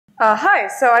Hi,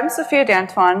 so I'm Sophia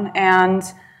D'Antoine, and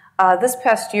this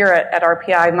past year at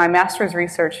RPI, my master's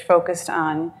research focused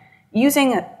on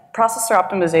using processor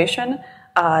optimization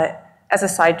as a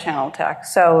side channel attack.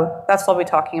 So that's what I'll be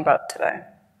talking about today.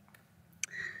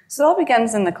 So it all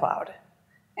begins in the cloud,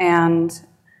 and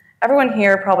everyone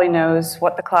here probably knows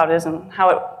what the cloud is and how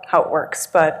it works,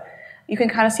 but you can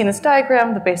kind of see in this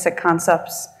diagram the basic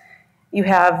concepts. You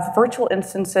have virtual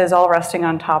instances all resting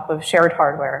on top of shared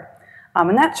hardware.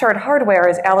 And that shared hardware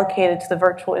is allocated to the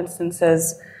virtual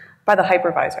instances by the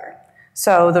hypervisor.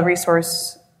 So the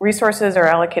resources are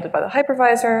allocated by the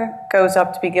hypervisor, goes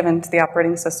up to be given to the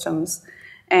operating systems.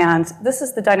 And this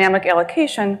is the dynamic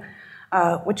allocation,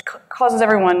 which causes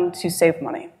everyone to save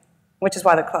money, which is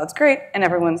why the cloud's great and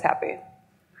everyone's happy.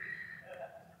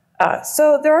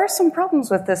 So there are some problems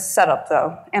with this setup,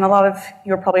 though, and a lot of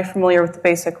you are probably familiar with the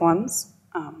basic ones.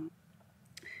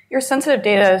 Your sensitive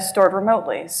data is stored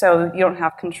remotely, so you don't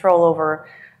have control over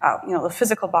the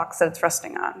physical box that it's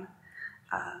resting on.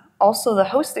 Also, the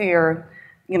host that you're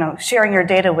sharing your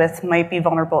data with might be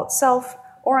vulnerable itself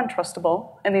or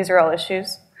untrustable, and these are all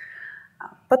issues.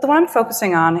 But the one I'm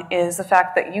focusing on is the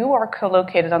fact that you are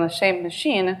co-located on the same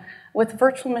machine with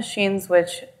virtual machines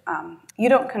which you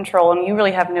don't control, and you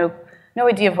really have no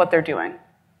idea of what they're doing.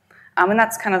 And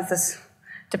that's kind of this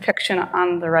depiction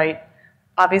on the right.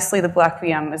 Obviously, the black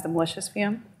VM is the malicious VM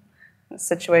in this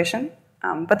situation,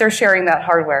 but they're sharing that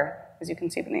hardware, as you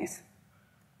can see beneath.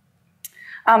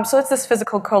 So it's this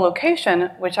physical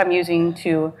co-location, which I'm using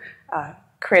to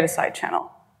create a side channel.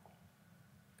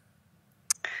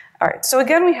 All right, so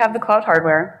again, we have the cloud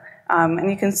hardware,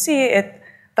 and you can see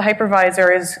the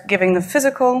hypervisor is giving the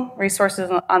physical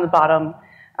resources on the bottom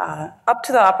up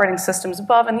to the operating systems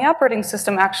above, and the operating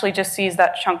system actually just sees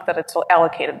that chunk that it's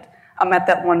allocated at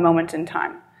that one moment in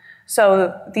time.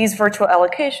 So these virtual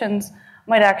allocations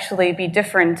might actually be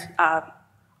different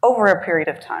over a period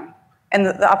of time, and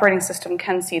the operating system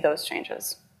can see those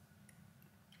changes.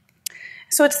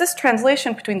 So it's this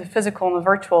translation between the physical and the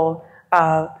virtual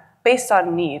based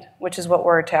on need, which is what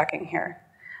we're attacking here.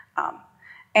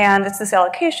 And it's this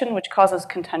allocation which causes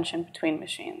contention between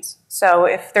machines. So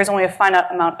if there's only a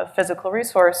finite amount of physical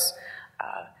resource,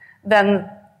 then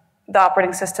the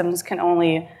operating systems can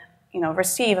only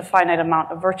receive a finite amount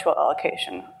of virtual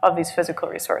allocation of these physical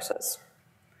resources.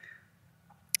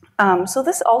 So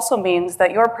this also means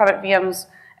that your private VM's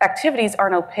activities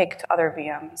aren't opaque to other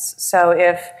VMs. So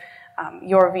if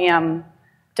your VM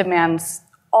demands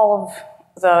all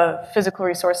of the physical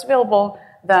resource available,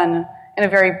 then in a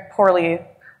very poorly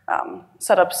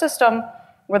set up system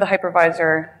where the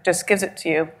hypervisor just gives it to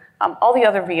you, all the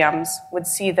other VMs would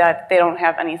see that they don't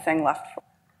have anything left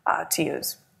to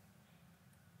use.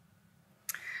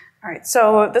 All right,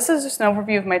 so this is just an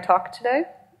overview of my talk today,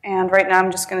 and right now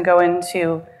I'm just going to go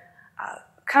into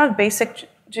kind of basic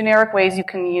generic ways you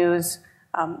can use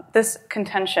this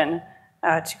contention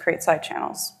to create side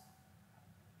channels.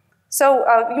 So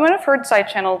you might have heard side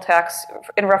channel attacks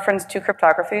in reference to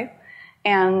cryptography,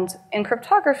 and in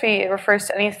cryptography it refers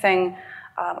to anything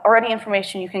or any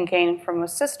information you can gain from a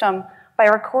system by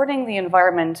recording the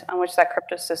environment on which that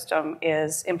crypto system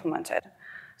is implemented.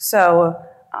 So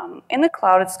in the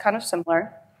cloud, it's kind of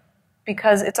similar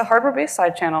because it's a hardware-based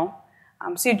side channel.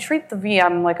 So you treat the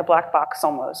VM like a black box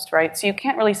almost, right? So you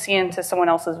can't really see into someone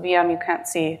else's VM. You can't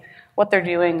see what they're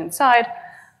doing inside.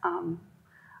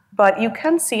 But you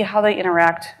can see how they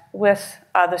interact with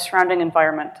the surrounding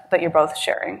environment that you're both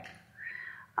sharing.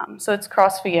 So it's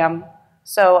cross-VM.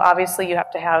 So obviously you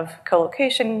have to have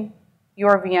co-location.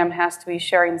 Your VM has to be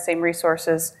sharing the same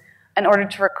resources in order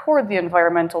to record the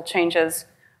environmental changes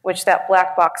which that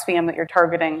black box VM that you're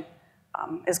targeting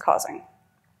is causing.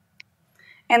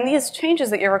 And these changes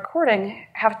that you're recording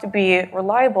have to be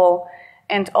reliable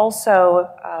and also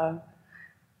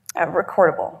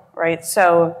recordable, right?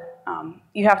 So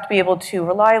you have to be able to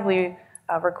reliably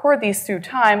record these through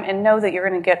time and know that you're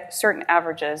going to get certain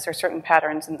averages or certain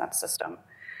patterns in that system.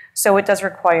 So it does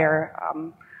require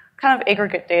kind of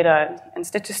aggregate data and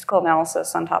statistical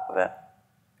analysis on top of it.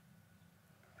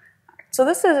 So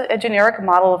this is a generic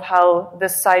model of how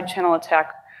this side channel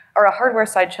attack, or a hardware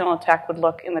side channel attack, would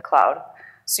look in the cloud.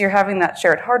 So you're having that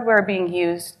shared hardware being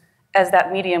used as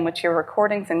that medium which you're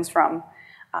recording things from.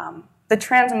 The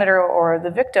transmitter, or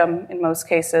the victim in most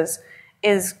cases,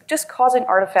 is just causing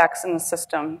artifacts in the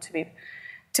system to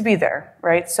be there,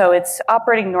 right? So it's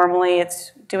operating normally,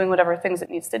 it's doing whatever things it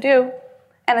needs to do,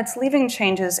 and it's leaving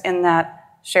changes in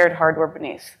that shared hardware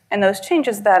beneath. And those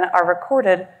changes then are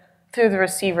recorded through the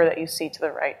receiver that you see to the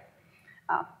right.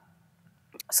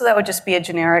 So that would just be a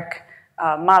generic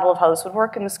model of how this would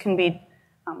work, and this can be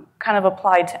kind of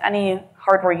applied to any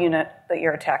hardware unit that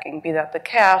you're attacking, be that the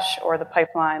cache or the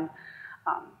pipeline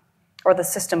or the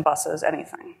system buses,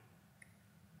 anything.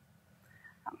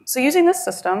 So using this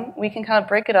system, we can kind of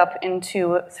break it up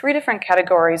into 3 different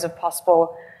categories of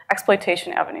possible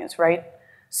exploitation avenues, right?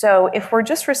 So if we're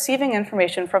just receiving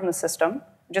information from the system,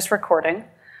 just recording,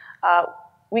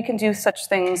 we can do such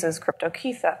things as crypto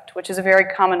key theft, which is a very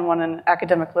common one in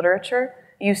academic literature,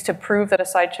 used to prove that a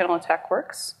side channel attack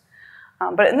works.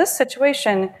 But in this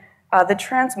situation, the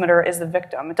transmitter is the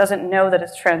victim. It doesn't know that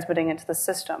it's transmitting into the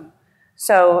system.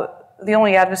 So the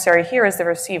only adversary here is the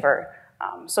receiver.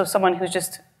 So someone who's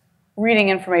just reading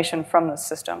information from the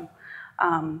system.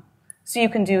 So you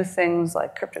can do things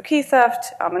like crypto key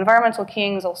theft. Environmental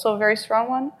keying is also a very strong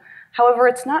one. However,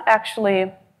 it's not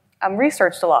actually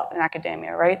researched a lot in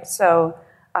academia, right? So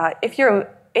if you're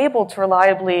able to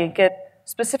reliably get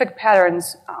specific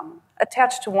patterns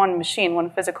attached to one machine, one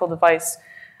physical device,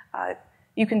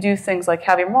 you can do things like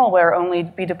have your malware only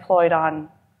be deployed on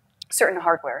certain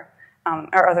hardware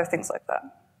or other things like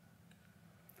that.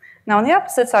 Now, on the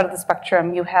opposite side of the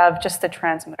spectrum, you have just the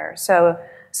transmitter. So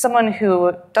someone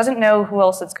who doesn't know who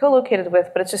else it's co-located with,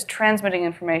 but it's just transmitting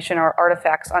information or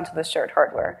artifacts onto the shared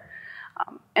hardware.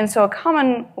 And so a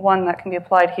common one that can be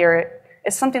applied here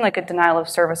is something like a denial of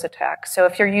service attack. So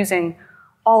if you're using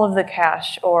all of the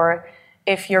cache, or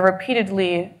if you're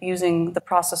repeatedly using the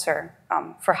processor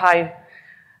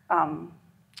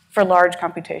for large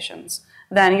computations,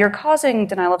 then you're causing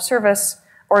denial of service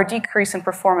or a decrease in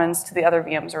performance to the other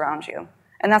VMs around you.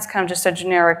 And that's kind of just a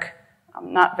generic,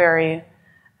 not very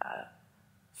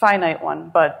finite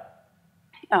one, but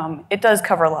it does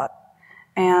cover a lot.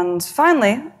 And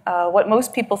finally, what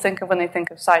most people think of when they think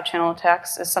of side channel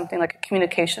attacks is something like a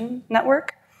communication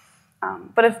network.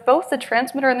 But if both the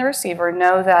transmitter and the receiver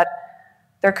know that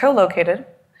they're co-located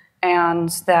and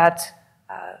that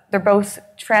they're both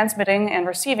transmitting and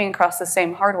receiving across the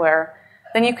same hardware,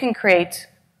 then you can create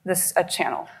a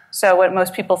channel. So what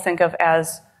most people think of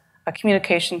as a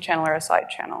communication channel or a side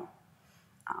channel.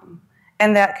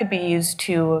 And that could be used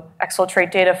to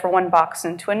exfiltrate data from one box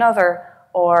into another,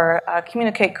 or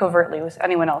communicate covertly with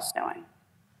anyone else knowing.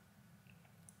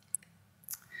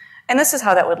 And this is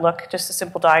how that would look, just a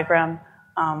simple diagram.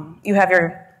 You have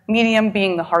your medium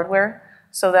being the hardware,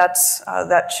 so that's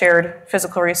that shared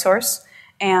physical resource.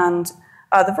 And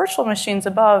the virtual machines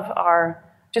above are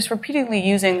just repeatedly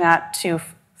using that to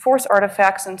force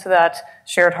artifacts into that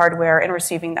shared hardware and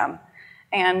receiving them.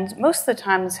 And most of the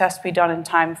time, this has to be done in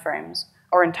time frames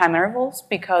or in time intervals,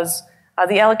 because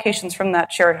the allocations from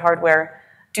that shared hardware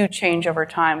do change over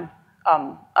time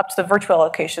up to the virtual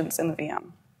allocations in the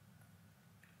VM.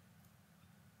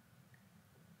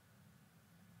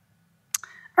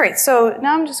 All right, so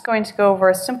now I'm just going to go over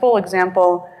a simple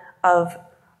example of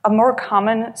a more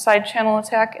common side channel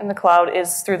attack in the cloud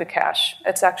is through the cache.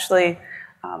 It's actually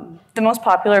the most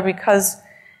popular because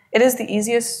it is the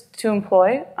easiest to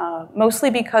employ, mostly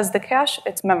because the cache,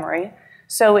 it's memory.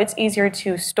 So it's easier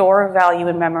to store value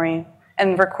in memory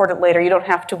and record it later. You don't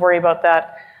have to worry about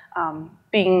that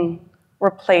being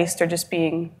replaced or just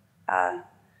being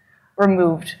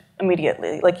removed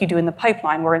immediately, like you do in the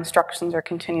pipeline where instructions are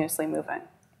continuously moving.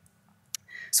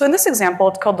 So in this example,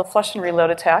 it's called the flush and reload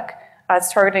attack.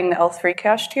 It's targeting the L3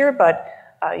 cache tier, but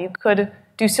you could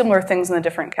do similar things in the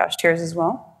different cache tiers as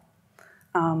well.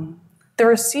 The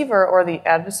receiver, or the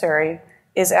adversary,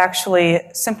 is actually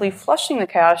simply flushing the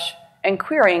cache and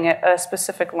querying it at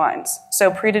specific lines.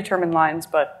 So predetermined lines,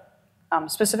 but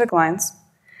specific lines.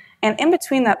 And in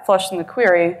between that flush and the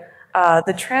query,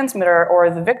 the transmitter, or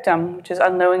the victim, which is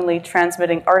unknowingly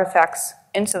transmitting artifacts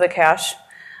into the cache,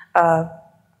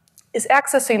 is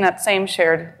accessing that same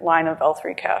shared line of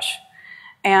L3 cache.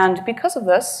 And because of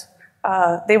this,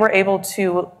 they were able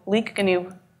to leak a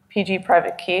new PG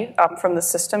private key from the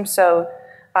system. So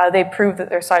they proved that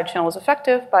their side channel was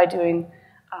effective by doing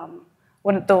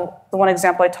the one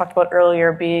example I talked about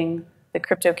earlier being the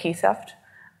crypto key theft.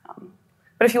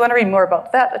 But if you want to read more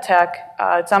about that attack,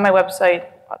 it's on my website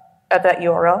at that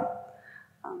URL.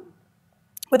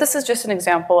 But this is just an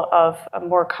example of a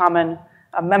more common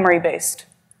memory-based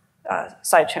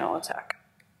side channel attack.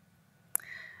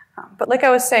 But like I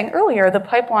was saying earlier, the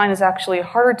pipeline is actually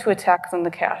harder to attack than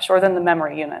the cache or than the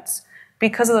memory units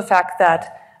because of the fact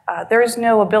that there is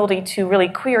no ability to really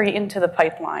query into the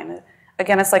pipeline.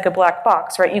 Again, it's like a black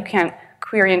box, right? You can't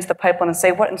query into the pipeline and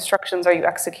say, what instructions are you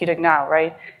executing now,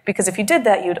 right? Because if you did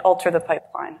that, you'd alter the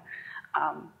pipeline.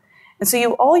 And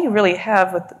so all you really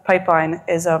have with the pipeline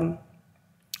is a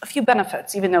few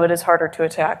benefits, even though it is harder to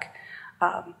attack.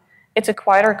 It's a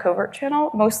quieter covert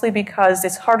channel, mostly because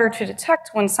it's harder to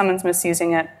detect when someone's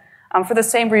misusing it, for the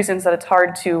same reasons that it's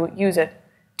hard to use it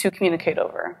to communicate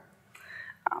over.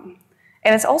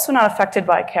 And it's also not affected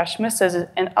by cache misses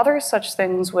and other such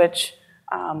things which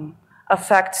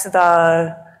affect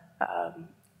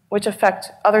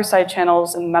other side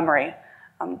channels in memory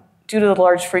due to the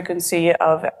large frequency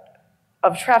of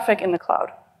traffic in the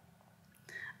cloud.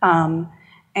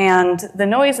 And the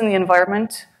noise in the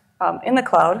environment in the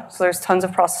cloud, so there's tons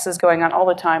of processes going on all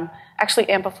the time, actually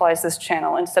amplifies this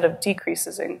channel instead of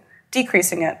decreasing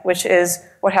it, which is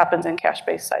what happens in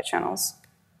cache-based side channels.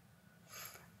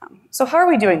 So how are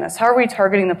we doing this? How are we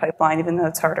targeting the pipeline, even though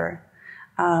it's harder?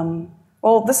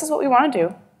 Well, this is what we want to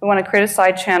do. We want to create a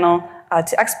side channel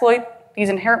to exploit these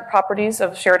inherent properties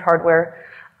of shared hardware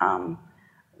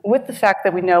with the fact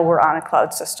that we know we're on a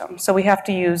cloud system. So we have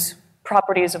to use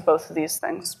properties of both of these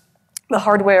things, the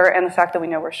hardware and the fact that we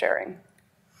know we're sharing.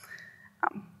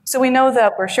 So we know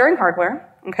that we're sharing hardware.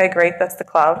 Okay, great, that's the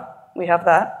cloud. We have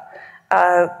that.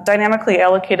 Dynamically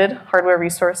allocated hardware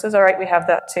resources, all right, we have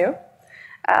that too.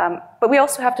 But we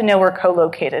also have to know we're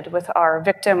co-located with our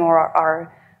victim or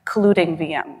our colluding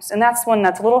VMs. And that's one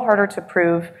that's a little harder to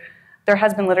prove. There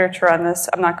has been literature on this.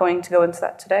 I'm not going to go into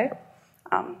that today.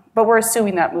 But we're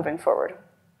assuming that moving forward.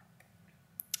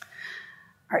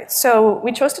 All right, so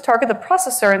we chose to target the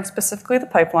processor and specifically the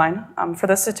pipeline for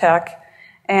this attack.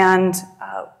 And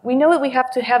we know that we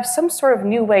have to have some sort of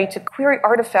new way to query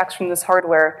artifacts from this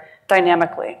hardware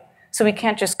dynamically. So we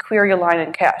can't just query a line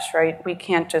in cache, right? We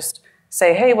can't just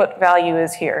say, hey, what value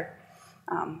is here?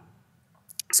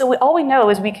 So all we know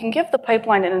is we can give the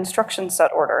pipeline an instruction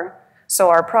set order. So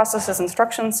our process's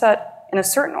instruction set in a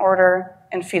certain order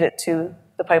and feed it to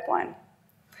the pipeline.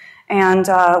 And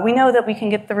we know that we can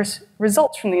get the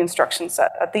results from the instruction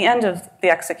set at the end of the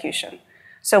execution.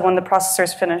 So when the processor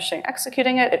is finishing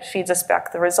executing it, it feeds us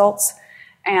back the results,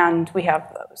 and we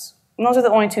have those. And those are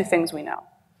the only two things we know.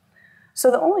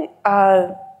 So the only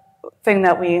thing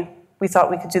that we thought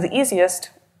we could do the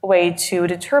easiest way to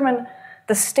determine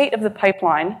the state of the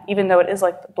pipeline, even though it is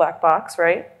like the black box,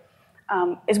 right,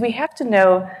 is we have to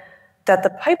know that the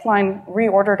pipeline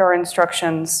reordered our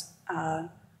instructions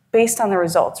based on the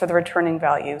results or the returning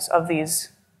values of these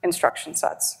instruction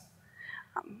sets.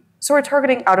 So we're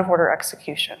targeting out-of-order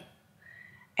execution.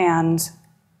 And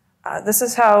this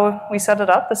is how we set it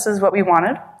up. This is what we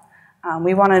wanted.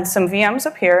 We wanted some VMs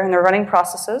up here, and they're running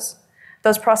processes.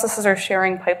 Those processes are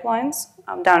sharing pipelines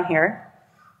down here.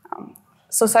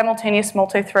 So simultaneous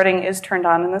multi-threading is turned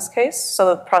on in this case, so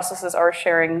the processes are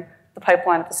sharing the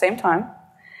pipeline at the same time.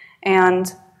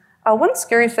 And one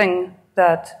scary thing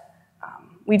that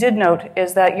we did note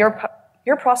is that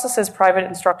your process's private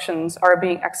instructions are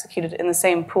being executed in the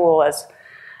same pool as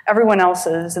everyone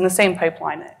else's in the same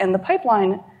pipeline. And the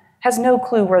pipeline has no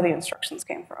clue where the instructions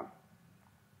came from.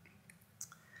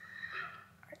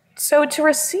 So to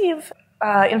receive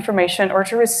information or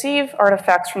to receive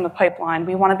artifacts from the pipeline,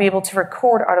 we want to be able to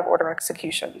record out-of-order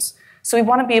executions. So we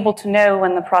want to be able to know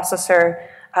when the processor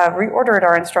reordered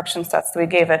our instruction sets that we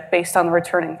gave it based on the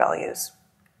returning values.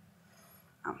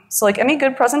 So like any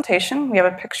good presentation, we have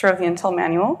a picture of the Intel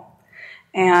manual.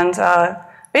 And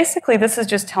basically, this is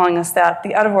just telling us that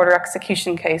the out-of-order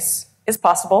execution case is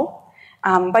possible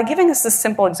by giving us this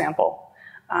simple example.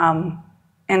 And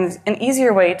an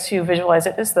easier way to visualize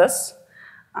it is this.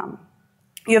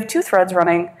 You have two threads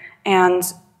running, and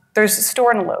there's a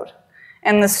store and a load.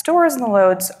 And the stores and the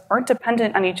loads aren't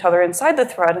dependent on each other inside the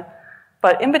thread,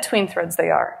 but in between threads they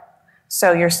are.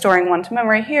 So you're storing one to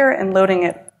memory here and loading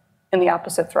it in the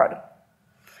opposite thread.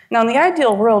 Now, in the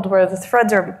ideal world where the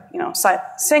threads are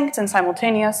synced and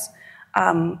simultaneous,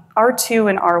 R2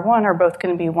 and R1 are both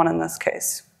going to be 1 in this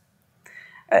case.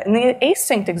 In the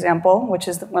asynced example, which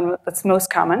is the one that's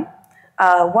most common,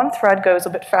 one thread goes a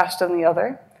bit faster than the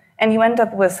other, and you end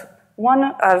up with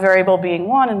one variable being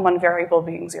 1 and one variable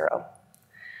being 0.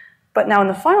 But now in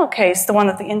the final case, the one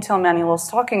that the Intel manual is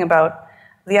talking about,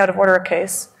 the out-of-order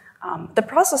case, the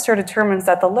processor determines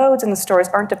that the loads and the stores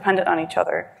aren't dependent on each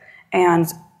other and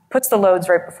puts the loads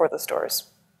right before the stores.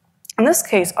 In this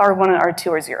case, R1 and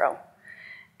R2 are 0,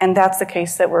 and that's the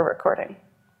case that we're recording.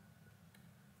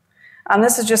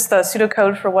 This is just the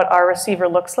pseudocode for what our receiver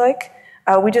looks like.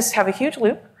 We just have a huge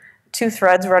loop, 2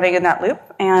 threads running in that loop,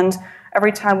 and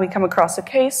every time we come across a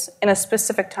case in a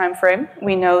specific time frame,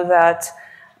 we know that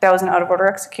that was an out-of-order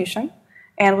execution,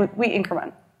 and we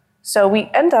increment. So we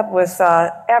end up with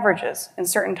averages in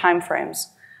certain time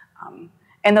frames,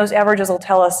 and those averages will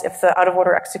tell us if the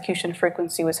out-of-order execution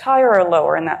frequency was higher or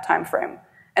lower in that time frame,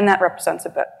 and that represents a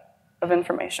bit of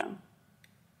information.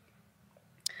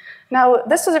 Now,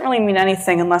 this doesn't really mean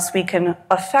anything unless we can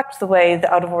affect the way the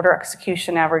out-of-order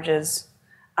execution averages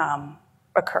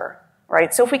occur.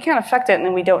 right? So if we can't affect it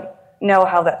and we don't know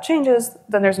how that changes,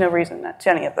 then there's no reason to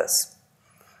any of this.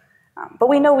 But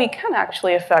we know we can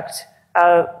actually affect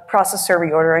processor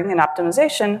reordering and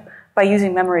optimization by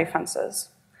using memory fences.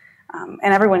 And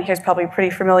everyone here is probably pretty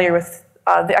familiar with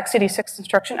the x86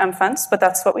 instruction mfence, but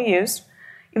that's what we use.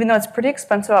 Even though it's a pretty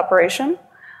expensive operation,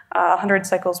 100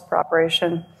 cycles per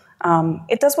operation,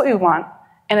 it does what we want,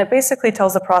 and it basically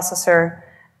tells the processor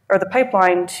or the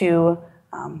pipeline to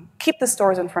keep the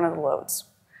stores in front of the loads.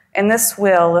 And this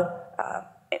will,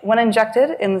 when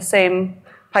injected in the same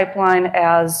pipeline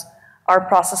as our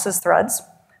process's threads,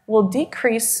 will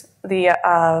decrease the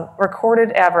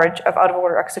recorded average of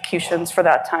out-of-order executions for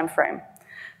that time frame.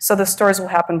 So the stores will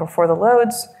happen before the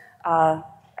loads,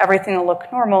 everything will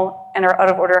look normal, and our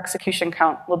out-of-order execution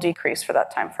count will decrease for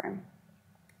that time frame.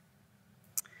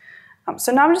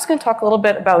 So now I'm just going to talk a little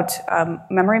bit about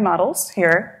memory models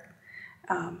here.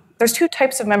 There's two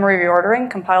types of memory reordering,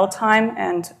 compile time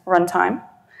and runtime.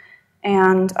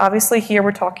 And obviously here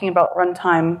we're talking about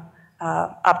runtime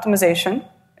optimization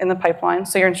in the pipeline.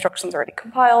 So your instructions are already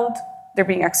compiled, they're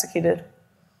being executed,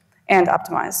 and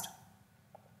optimized.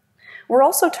 We're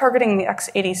also targeting the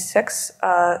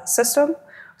x86 system,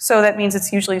 so that means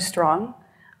it's usually strong.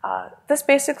 This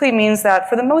basically means that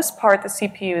for the most part, the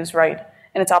CPU is right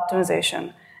in its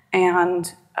optimization,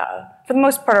 and for the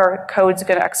most part, our code's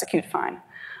going to execute fine.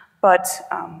 But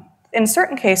in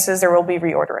certain cases, there will be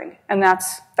reordering, and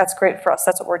that's great for us.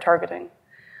 That's what we're targeting.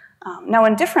 Now,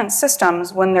 in different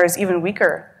systems, when there's even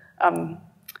weaker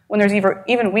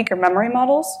memory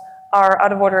models, our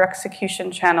out-of-order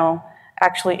execution channel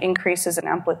actually increases in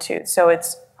amplitude, so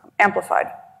it's amplified.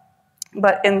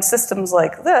 But in systems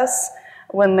like this,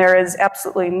 when there is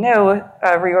absolutely no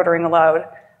reordering allowed,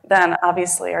 then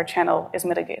obviously our channel is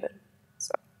mitigated.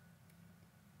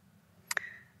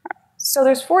 So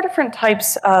there's 4 different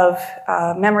types of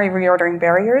memory reordering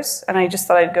barriers, and I just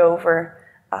thought I'd go over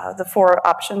the 4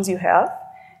 options you have.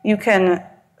 You can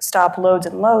stop loads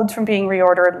and loads from being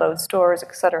reordered, load stores,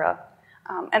 etc.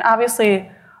 And obviously,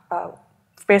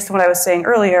 based on what I was saying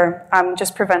earlier, I'm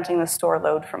just preventing the store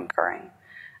load from occurring,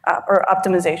 or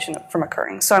optimization from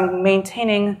occurring. So I'm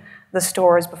maintaining the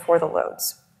stores before the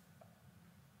loads.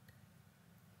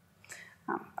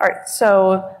 All right,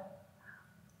 so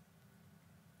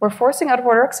we're forcing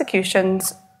out-of-order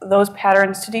executions, those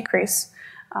patterns to decrease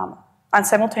on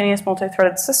simultaneous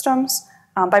multi-threaded systems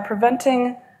by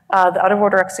preventing the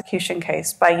out-of-order execution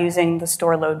case by using the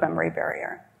store load memory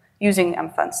barrier, using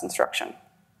mfence instruction.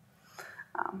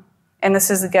 And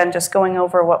this is, again, just going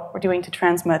over what we're doing to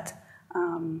transmit.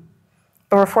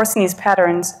 But we're forcing these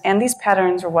patterns, and these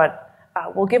patterns are what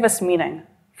will give us meaning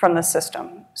from the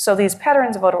system. So these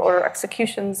patterns of out-of-order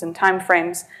executions and time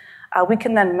frames, we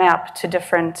can then map to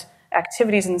different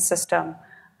activities in the system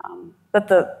that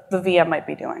the VM might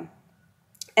be doing.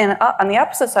 And on the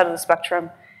opposite side of the spectrum,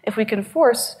 if we can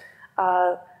force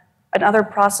another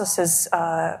process's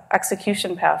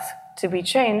execution path to be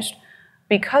changed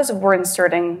because we're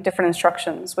inserting different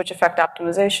instructions which affect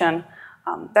optimization,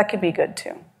 that could be good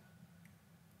too.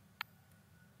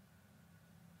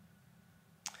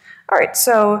 All right,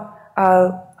 so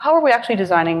how are we actually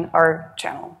designing our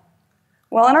channel?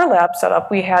 Well, in our lab setup,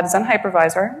 we had Xen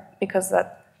Hypervisor, because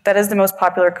that is the most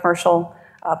popular commercial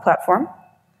platform,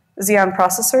 Xeon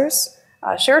processors,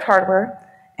 shared hardware,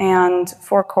 and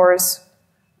 4 cores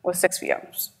with 6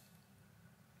 VMs.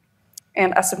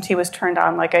 And SMT was turned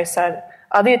on, like I said.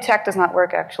 The attack does not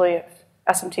work, actually, if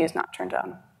SMT is not turned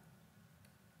on.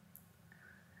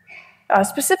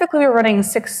 Specifically, we're running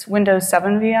 6 Windows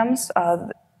 7 VMs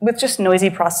with just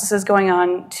noisy processes going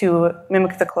on to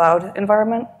mimic the cloud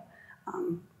environment.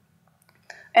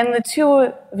 And the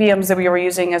 2 VMs that we were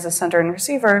using as a sender and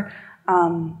receiver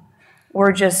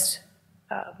were just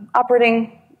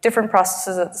operating different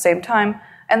processes at the same time,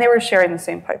 and they were sharing the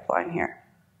same pipeline here.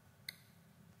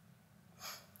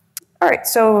 All right,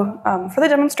 so for the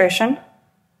demonstration,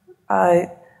 I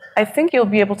think you'll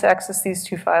be able to access these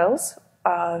 2 files.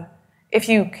 If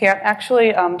you can't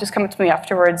actually, just come up to me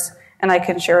afterwards, and I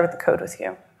can share the code with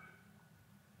you.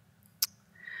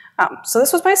 So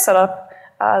this was my setup.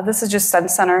 This is just Xen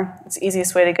Center. It's the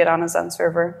easiest way to get on a Xen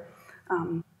server.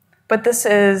 But this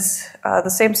is the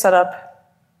same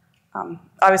setup.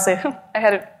 Obviously, I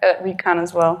had it at Recon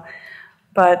as well.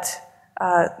 But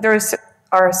there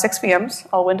are 6 VMs,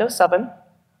 all Windows 7.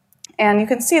 And you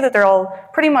can see that they're all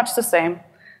pretty much the same.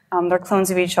 They're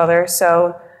clones of each other,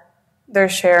 so they're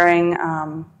sharing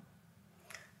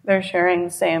the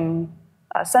same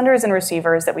senders and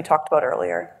receivers that we talked about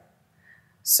earlier.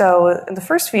 So in the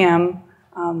first VM,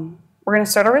 we're going to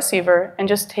start a receiver and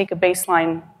just take a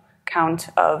baseline count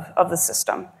of the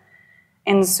system.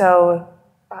 And so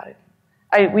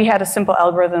we had a simple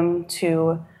algorithm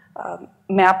to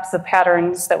map the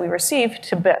patterns that we received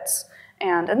to bits.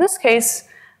 And in this case,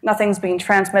 nothing's being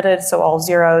transmitted, so all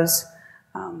zeros,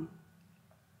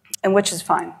 and which is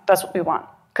fine. That's what we want,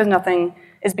 because nothing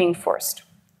is being forced.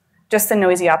 Just the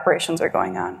noisy operations are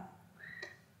going on.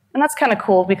 And that's kind of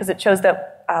cool because it shows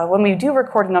that when we do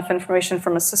record enough information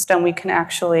from a system, we can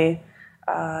actually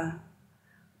average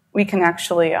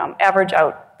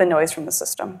out the noise from the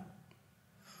system.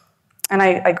 And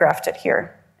I graphed it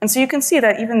here. And so you can see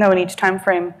that even though in each time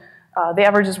frame the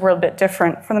averages were a bit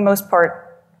different, for the most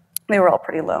part, they were all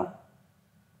pretty low.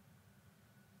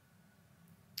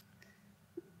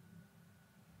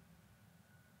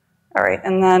 All right,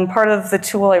 and then part of the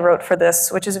tool I wrote for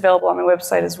this, which is available on my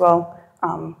website as well,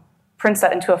 prints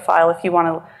that into a file if you want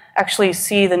to actually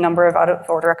see the number of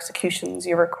out-of-order executions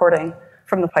you're recording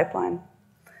from the pipeline.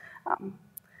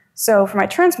 So for my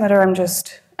transmitter, I'm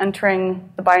just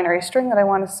entering the binary string that I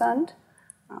want to send.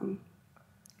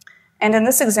 And in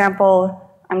this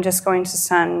example, I'm just going to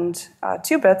send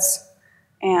 2 bits,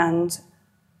 and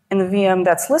in the VM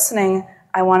that's listening,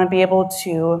 I want to be able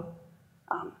to,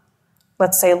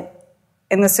 let's say,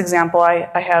 in this example,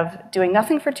 I have doing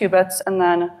nothing for 2 bits, and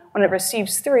then when it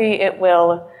receives 3, it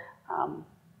will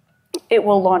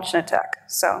launch an attack.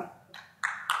 So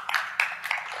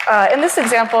in this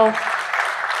example,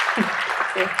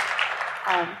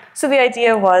 so the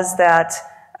idea was that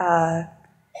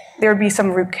there would be some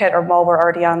rootkit or malware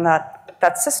already on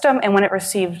that system, and when it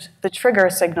received the trigger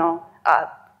signal,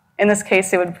 in this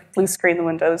case, it would blue screen the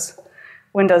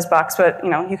Windows box, but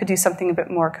you could do something a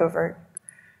bit more covert.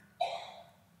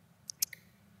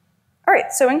 All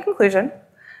right, so in conclusion,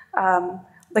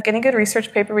 like any good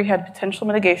research paper, we had potential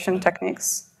mitigation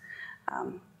techniques.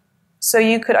 So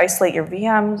you could isolate your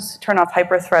VMs, turn off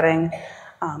hyper-threading,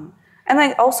 and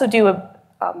then also do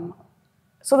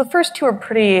so the first 2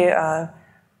 are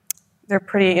they're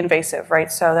pretty invasive,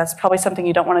 right? So that's probably something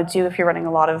you don't want to do if you're running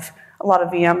a lot of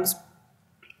VMs.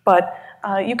 But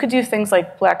you could do things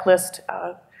like blacklist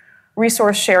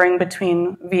resource sharing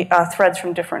between threads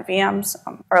from different VMs,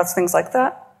 or else things like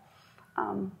that.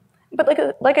 But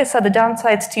like I said, the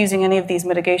downsides to using any of these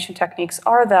mitigation techniques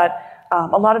are that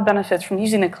a lot of benefits from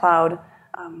using the cloud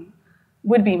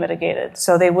would be mitigated,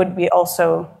 so they would be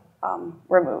also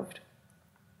removed.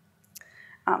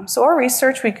 So our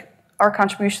research, our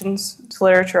contributions to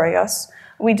literature, I guess,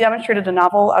 we demonstrated a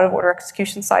novel out-of-order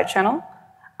execution side channel,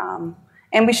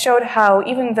 and we showed how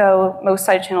even though most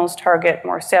side channels target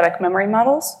more static memory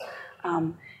models,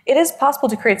 it is possible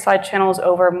to create side channels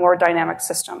over more dynamic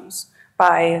systems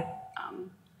by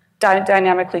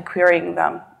dynamically querying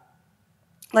them,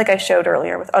 like I showed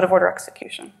earlier with out-of-order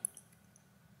execution.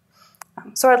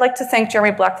 So I'd like to thank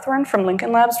Jeremy Blackthorne from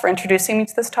Lincoln Labs for introducing me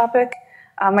to this topic,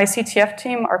 my CTF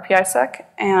team, RPISec,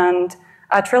 and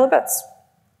Trail of Bits.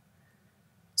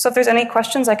 So if there's any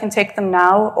questions, I can take them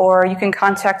now, or you can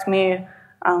contact me.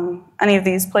 Any of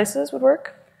these places would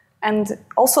work. And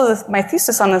also my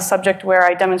thesis on this subject, where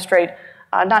I demonstrate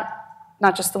not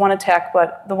just the one attack,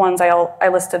 but the ones I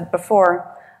listed before,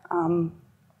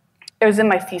 it was in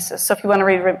my thesis. So if you want to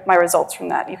read my results from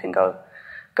that, you can go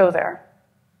there.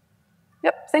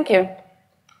 Yep, thank you.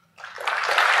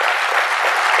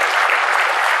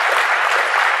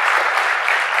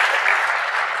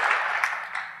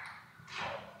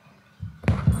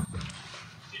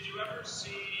 Did you ever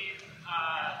see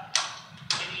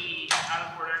any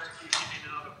out-of-order execution in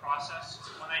another process,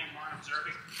 one that you weren't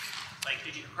observing? Like,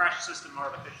 did you crash the system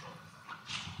artificially?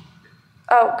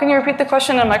 Oh, can you repeat the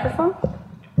question in a microphone?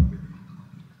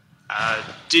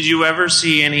 Did you ever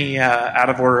see any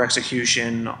out-of-order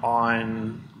execution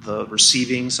on the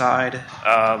receiving side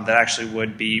that actually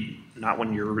would be not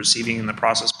when you're receiving in the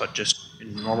process, but just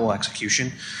in normal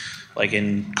execution, like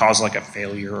cause like a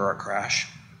failure or a crash?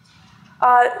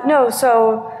 No,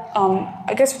 so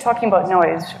I guess you're talking about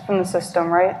noise from the system,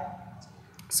 right?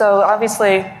 So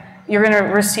obviously, you're going to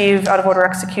receive out-of-order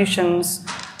executions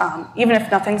even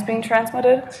if nothing's being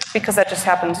transmitted, because that just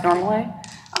happens normally.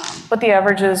 But the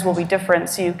averages will be different,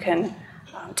 so you can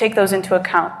take those into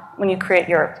account when you create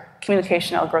your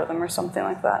communication algorithm or something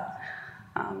like that.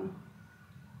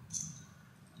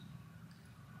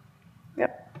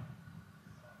 Yep.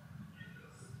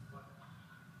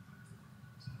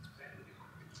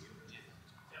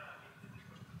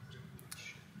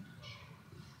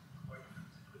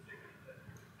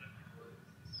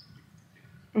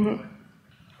 Mm-hmm.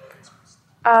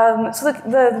 So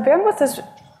the bandwidth is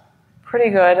pretty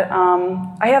good.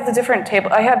 I have different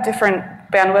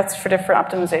bandwidths for different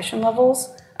optimization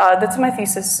levels. That's in my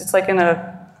thesis. It's like in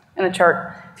a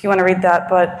chart if you want to read that.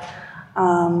 But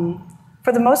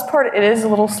For the most part, it is a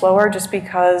little slower just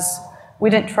because we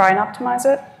didn't try and optimize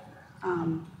it.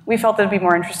 We felt that it'd be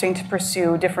more interesting to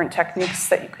pursue different techniques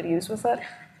that you could use with it.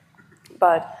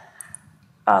 But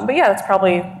yeah, that's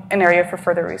probably an area for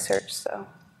further research. So.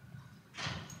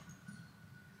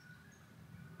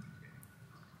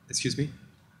 Excuse me?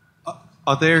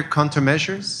 Are there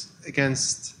countermeasures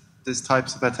against these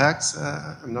types of attacks?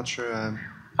 I'm not sure.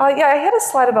 Yeah, I had a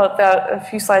slide about that a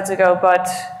few slides ago, but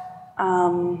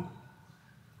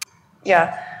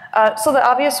yeah. So the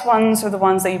obvious ones are the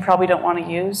ones that you probably don't want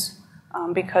to use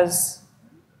because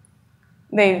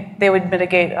they would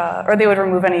mitigate or they would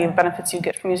remove any benefits you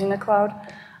get from using the cloud.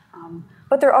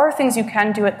 But there are things you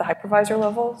can do at the hypervisor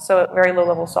level, so at very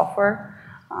low-level software.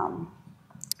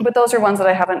 But those are ones that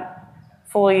I haven't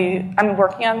fully, I'm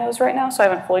working on those right now, so I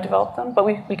haven't fully developed them, but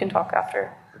we can talk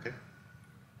after. Okay.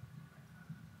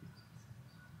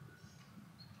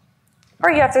 All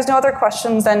right, yeah, if there's no other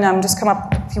questions, then just come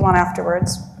up if you want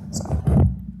afterwards. So.